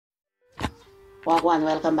Wagwan,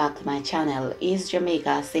 welcome back to my channel. Is Jamaica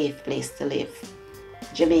a safe place to live?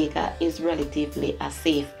 Jamaica is relatively a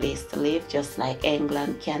safe place to live, just like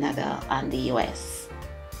England, Canada, and the US.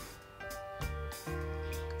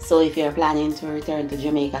 So if you're planning to return to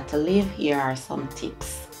Jamaica to live, here are some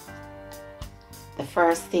tips. The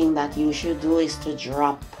first thing that you should do is to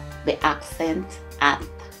drop the accent at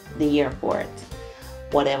the airport.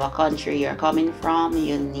 Whatever country you're coming from,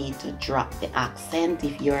 you need to drop the accent.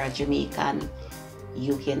 If you're a Jamaican,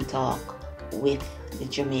 you can talk with the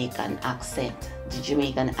Jamaican accent. The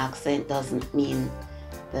Jamaican accent doesn't mean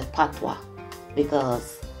the patois,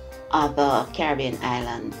 because other Caribbean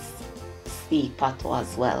islands speak patois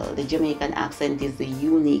as well. The Jamaican accent is the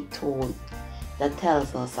unique tone that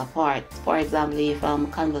tells us apart. For example, if I'm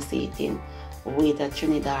conversating with a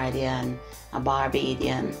Trinidadian, a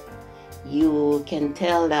Barbadian, you can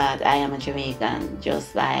tell that I am a Jamaican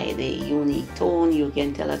just by the unique tone. You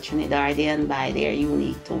can tell a Trinidadian by their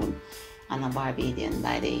unique tone and a Barbadian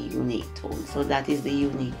by their unique tone. So that is the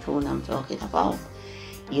unique tone I'm talking about.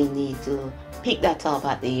 You need to pick that up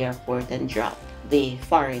at the airport and drop the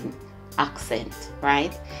foreign accent,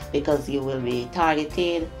 right? Because you will be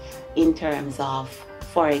targeted in terms of,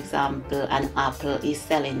 for example, an apple is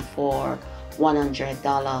selling for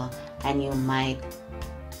 $100 and you might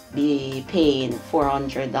be paying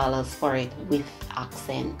 $400 for it with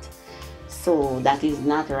accent. So that is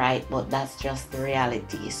not right, but that's just the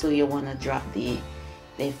reality. So you want to drop the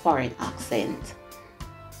foreign accent.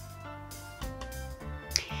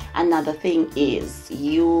 Another thing is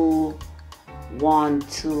you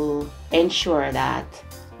want to ensure that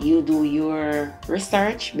you do your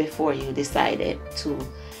research before you decided to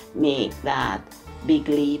make that big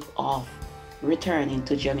leap of returning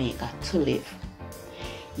to Jamaica to live.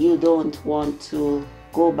 You don't want to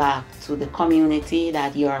go back to the community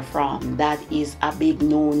that you're from. That is a big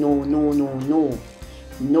no, no, no, no, no.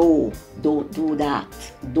 No, don't do that.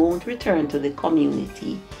 Don't return to the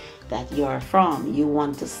community that you're from. You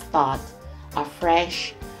want to start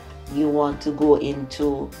afresh. You want to go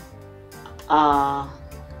into a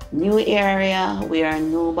new area where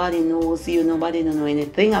nobody knows you, nobody don't know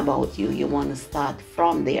anything about you. You want to start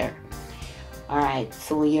from there. All right,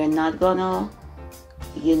 so you're not gonna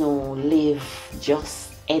live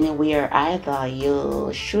just anywhere either.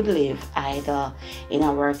 You should live either in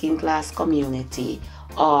a working class community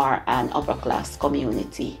or an upper class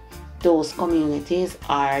community. Those communities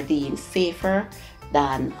are deemed safer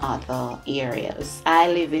than other areas.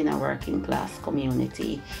 I live in a working class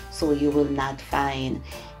community, so you will not find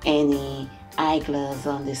any idlers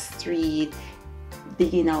on the street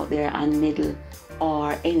digging out there on middle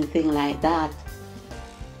or anything like that.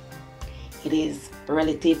 It is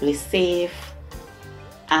relatively safe,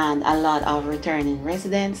 and a lot of returning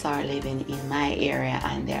residents are living in my area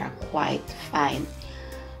and they are quite fine.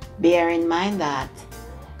 Bear in mind that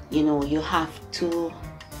you have to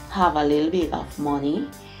have a little bit of money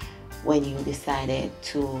when you decided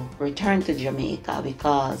to return to Jamaica,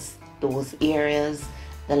 because those areas,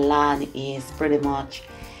 the land is pretty much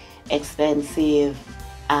expensive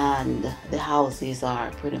and the houses are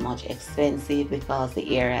pretty much expensive because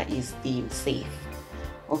the area is deemed safe.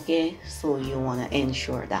 Okay, so you want to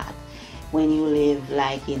ensure that when you live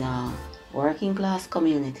like in a working class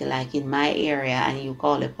community like in my area and you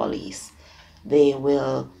call the police, they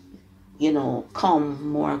will come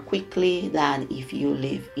more quickly than if you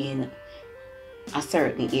live in a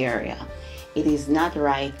certain area. It is not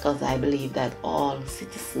right, because I believe that all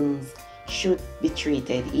citizens should be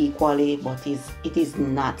treated equally, but it is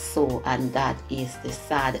not so, and that is the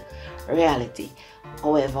sad reality.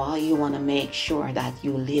 However, you want to make sure that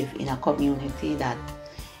you live in a community that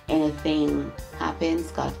anything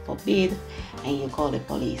happens, God forbid, and you call the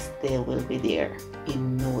police, they will be there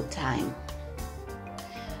in no time.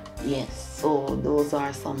 Yes, so those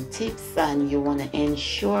are some tips, and you want to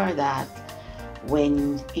ensure that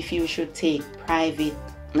if you should take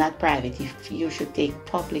if you should take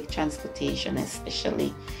public transportation,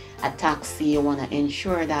 especially a taxi, you want to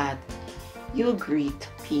ensure that you greet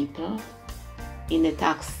people in the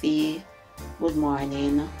taxi. Good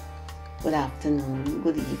morning, good afternoon,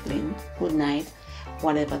 good evening, good night,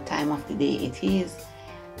 whatever time of the day it is,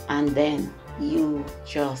 and then you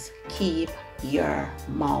just keep your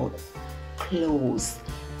mouth closed.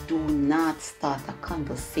 Do not start a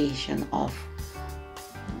conversation of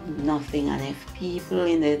nothing, and if people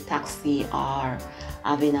in the taxi are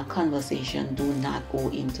having a conversation, do not go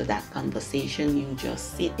into that conversation. You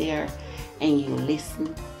just sit there and you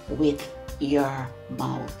listen with your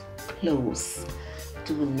mouth closed.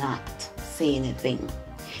 Do not say anything,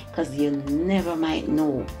 because you never might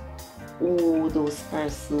know who those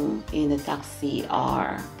persons in the taxi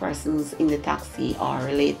are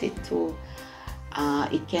related to.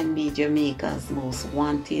 It can be Jamaica's most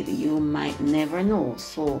wanted. You might never know,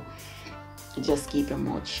 so just keep your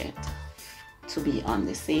mouth shut to be on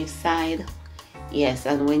the safe side. Yes,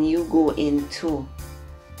 and when you go into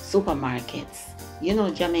supermarkets,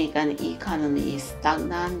 Jamaican economy is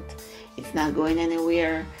stagnant. It's not going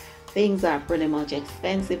anywhere. Things are pretty much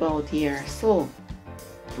expensive out here. So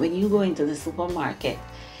when you go into the supermarket,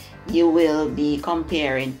 you will be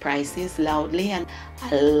comparing prices loudly, and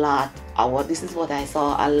this is what I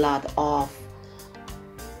saw, a lot of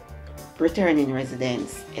returning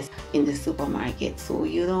residents in the supermarket. So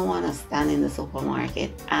you don't want to stand in the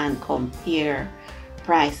supermarket and compare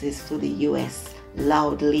prices to the US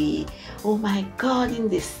loudly. Oh my God, in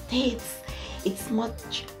the States it's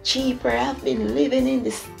much cheaper. I've been living in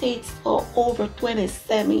the States for over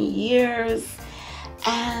 27 years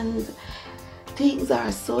and things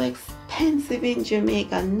are so expensive in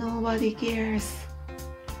Jamaica. Nobody cares.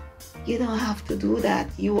 You don't have to do that.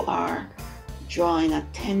 You are drawing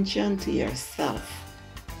attention to yourself.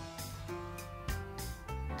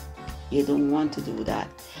 You don't want to do that.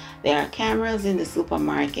 There are cameras in the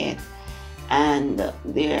supermarket, and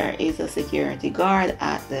there is a security guard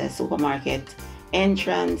at the supermarket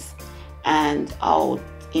entrance and out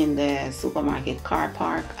in the supermarket car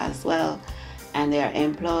park as well. And there are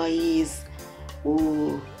employees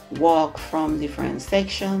who walk from different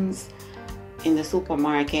sections in the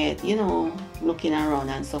supermarket, looking around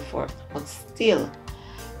and so forth. But still,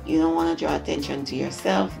 you don't want to draw attention to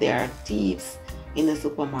yourself. There are thieves in the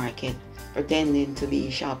supermarket pretending to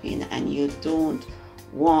be shopping, and you don't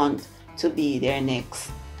want to be their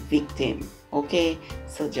next victim. Okay,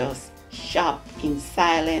 so just shop in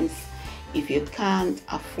silence. If you can't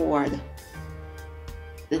afford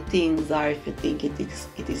the things, or if you think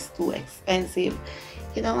it is too expensive,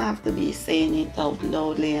 you don't have to be saying it out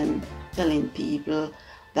loudly and telling people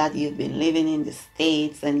that you've been living in the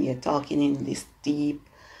States and you're talking in this deep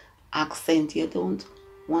accent. You don't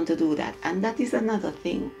want to do that. And that is another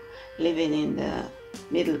thing, living in the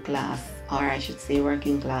middle class, or I should say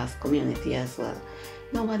working class community as well.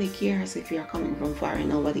 Nobody cares if you're coming from foreign.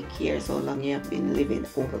 Nobody cares how long you have been living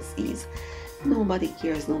overseas. Nobody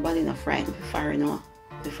cares. Nobody not frightened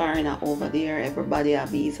the foreigner over there. Everybody a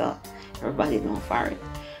visa. Everybody no foreign.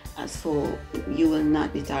 And so you will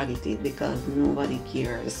not be targeted because nobody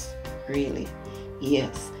cares, really.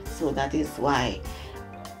 Yes. So that is why,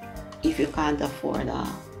 if you can't afford a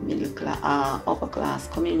middle class, upper class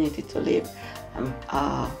community to live,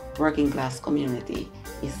 working class community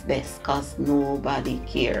is best, because nobody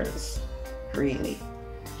cares, really.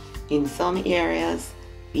 In some areas,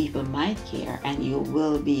 people might care and you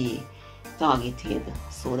will be targeted.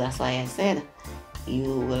 So that's why I said you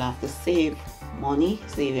will have to save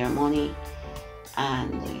your money,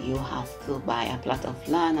 and you have to buy a plot of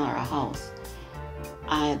land or a house,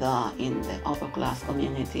 either in the upper class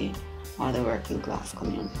community or the working class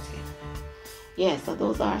community. Yeah, so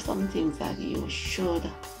those are some things that you should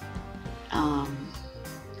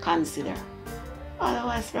consider.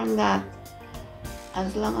 Otherwise, from that,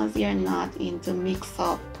 as long as you're not into mix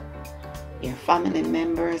up, your family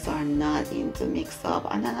members are not into mix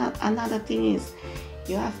up. And another thing is,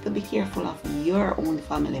 you have to be careful of your own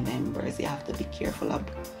family members. You have to be careful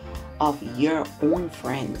of your own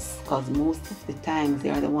friends, because most of the times they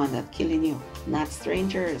are the ones that killing you, not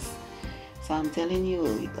strangers. So I'm telling you,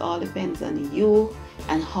 it all depends on you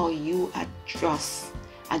and how you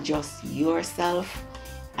adjust yourself,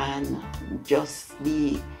 and just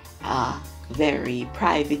be a very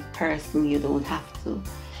private person. You don't have to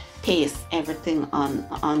paste everything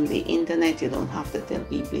on the internet. You don't have to tell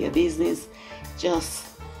people your business. Just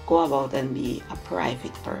go about and be a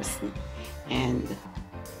private person and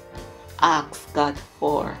ask God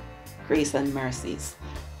for grace and mercies,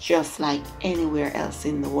 just like anywhere else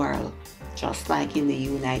in the world, just like in the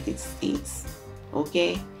United States.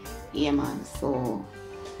 Okay? Yeah, man. So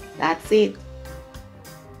that's it.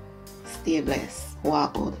 Stay blessed.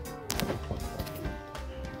 Walk good.